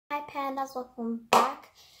pandas, welcome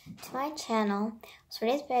back to my channel. So for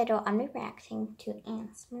today's video, I'm reacting to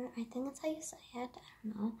Ansmer. I think that's how you say it. I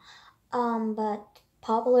don't know. But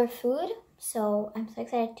popular food. So I'm so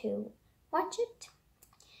excited to watch it.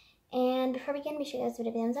 And before we begin, be sure you guys give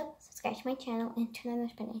it a thumbs up, subscribe to my channel, and turn on the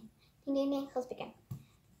notification. Ding ding ding. Let's begin.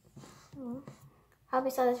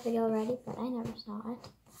 Probably saw this video already, but I never saw it.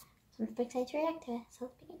 So I'm super excited to react to it. So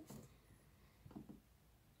let's begin.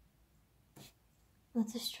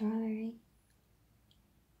 That's a strawberry.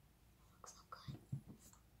 Looks so good.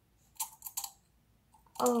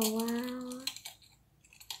 Oh wow.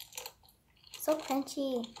 So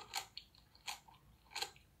crunchy.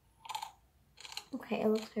 Okay, it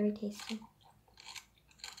looks very tasty.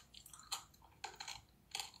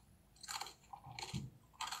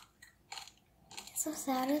 It's so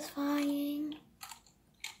satisfying.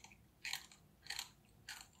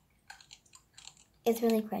 It's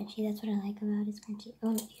really crunchy. That's what I like about it. It's crunchy.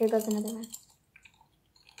 Oh, here goes another one.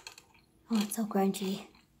 Oh, it's so crunchy.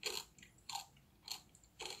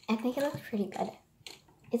 I think it looks pretty good.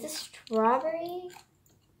 Is this strawberry?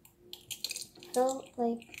 Fill,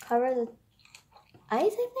 like, cover the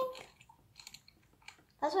ice, I think?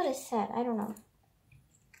 That's what it said. I don't know.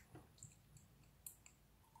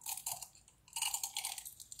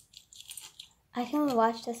 I can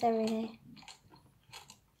watch this every day.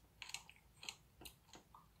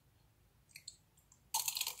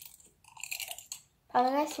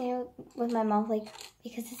 Probably guys see me with my mouth like,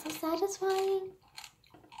 because it's so satisfying.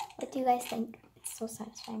 What do you guys think? It's so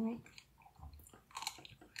satisfying, right?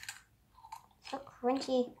 So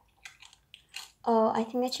crunchy. Oh, I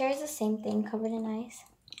think the chair is the same thing, covered in ice.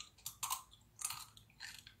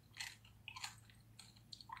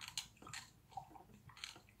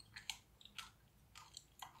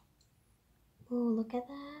 Ooh, look at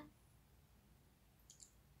that.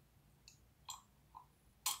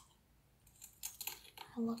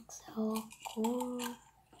 That looks so cool.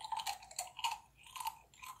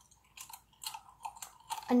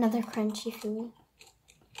 Another crunchy food.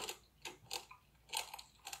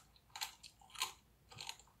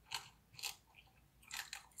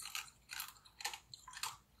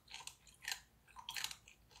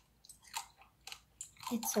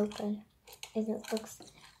 It's so good. It looks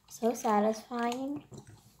so satisfying.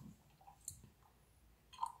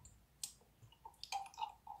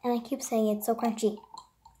 And I keep saying it's so crunchy.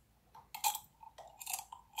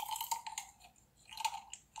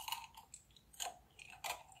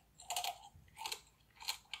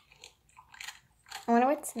 I wonder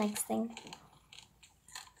what's the next thing.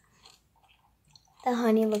 The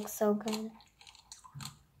honey looks so good.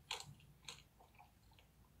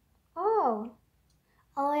 Oh,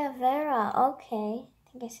 aloe vera. Okay, I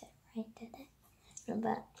think I said it right, did it? No,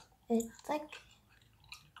 but it's like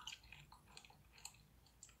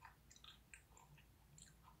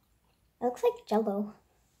it looks like Jello.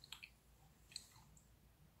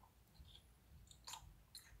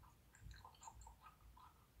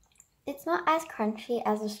 It's not as crunchy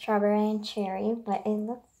as the strawberry and cherry, but it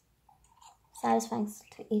looks satisfying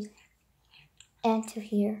to eat and to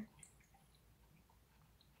hear.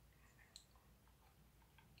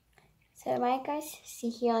 So you might guys see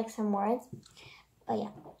here like some words, but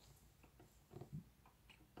yeah.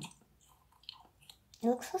 It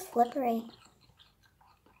looks so slippery.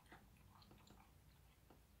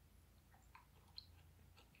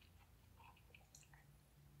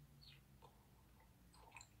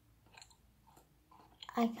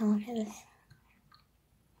 I can look at this.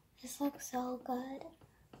 This looks so good.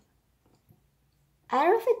 I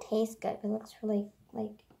don't know if it tastes good, but it looks really,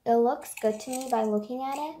 like, it looks good to me by looking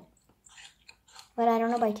at it. But I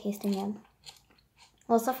don't know by tasting it.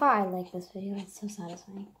 Well, so far I like this video. It's so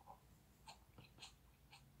satisfying.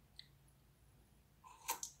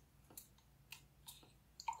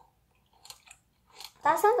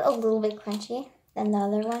 That sounds a little bit crunchy than the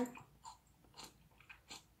other one.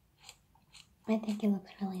 I think it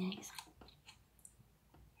looks really nice.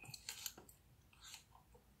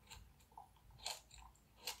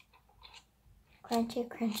 Crunchy,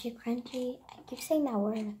 crunchy, crunchy. I keep saying that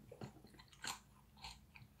word.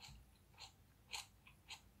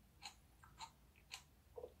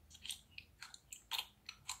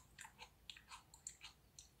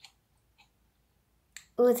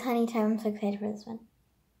 Ooh, it's honey time. I'm so excited for this one.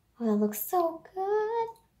 Oh, that looks so good.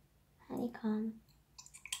 Honeycomb.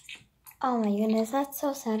 Oh my goodness, that's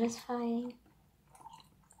so satisfying.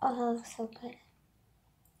 Oh, that looks so good.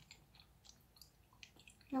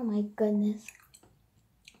 Oh my goodness.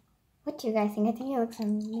 What do you guys think? I think it looks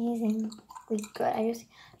amazingly good. I just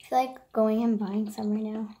feel like going and buying some right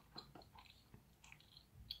now.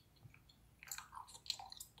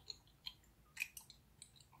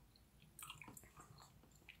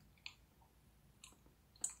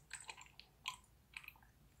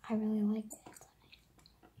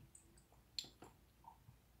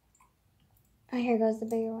 here goes the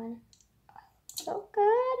bigger one. So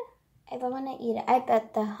good. I don't want to eat it. I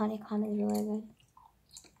bet the honeycomb is really good.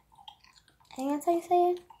 I think that's how you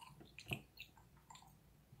say it.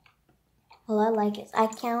 Well, I like it. I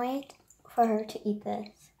can't wait for her to eat this.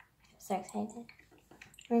 I'm so excited.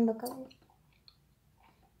 Rainbow color.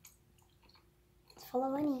 It's full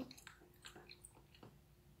of money.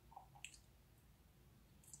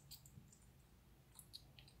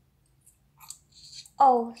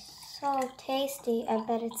 Oh, so tasty. I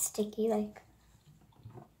bet it's sticky, like.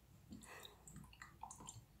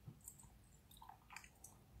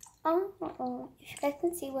 If you guys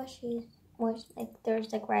can see what like,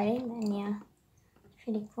 there's like writing, then yeah, it's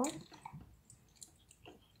pretty cool.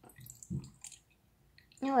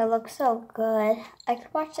 Oh, it looks so good. I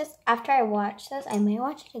could watch this. After I watch this, I may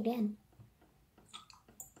watch it again.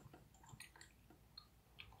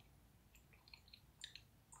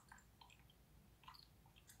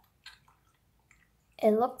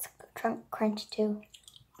 It looks crunchy too.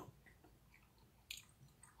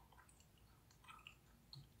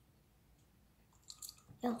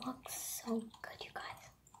 It looks so good, you guys.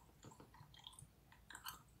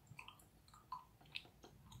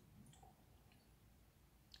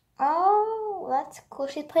 Oh, that's cool.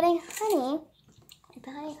 She's putting honey, like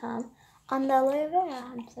the honeycomb, on the aloe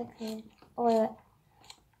vera. I'm so excited. Oh, wait.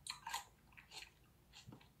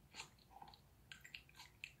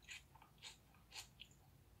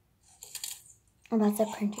 Oh, that's a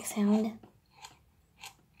crunchy sound.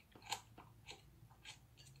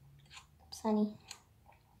 Sunny.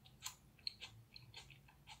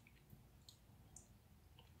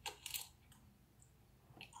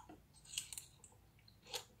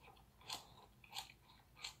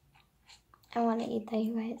 I want to eat that,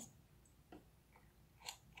 you guys.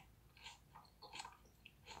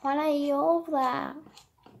 I want to eat all of that.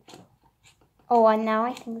 Oh, and now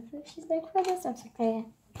I think she's like for this. I'm so excited.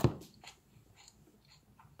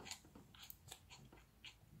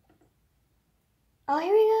 Oh,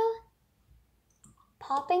 here we go.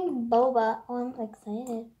 Popping boba. Oh, I'm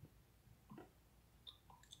excited.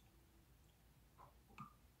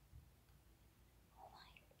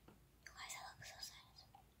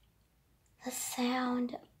 The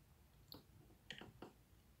sound,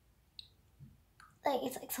 like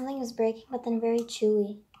it's like something is breaking, but then very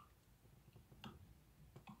chewy.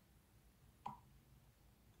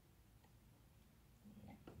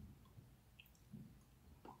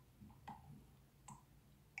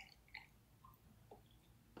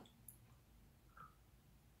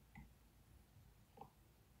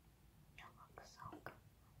 It looks so good.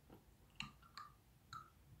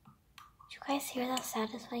 Did you guys hear that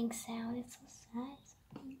satisfying sound? It's so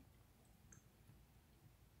satisfying.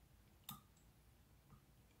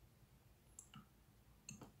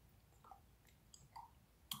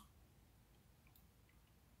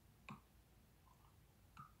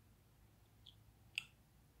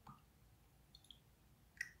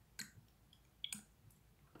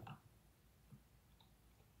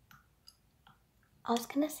 I was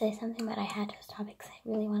gonna say something, but I had to stop because I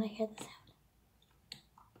really want to hear the sound.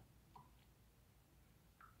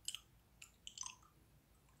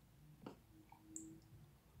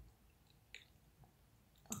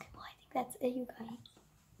 Okay, well, I think that's it, you guys.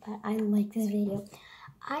 But I like this video.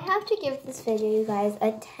 I have to give this video, you guys,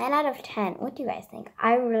 a 10 out of 10. What do you guys think?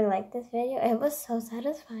 I really like this video. It was so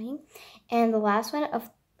satisfying. And the last one of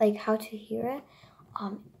like how to hear it,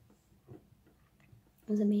 it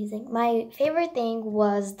was amazing. My favorite thing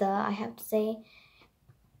was I have to say,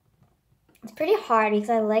 it's pretty hard because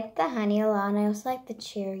I like the honey a lot and I also like the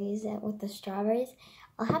cherries with the strawberries.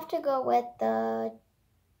 I'll have to go with the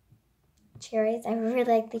cherries. I really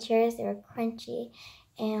like the cherries. They were crunchy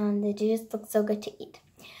and they just look so good to eat.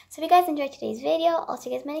 So if you guys enjoyed today's video, I'll see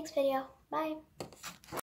you guys in my next video. Bye!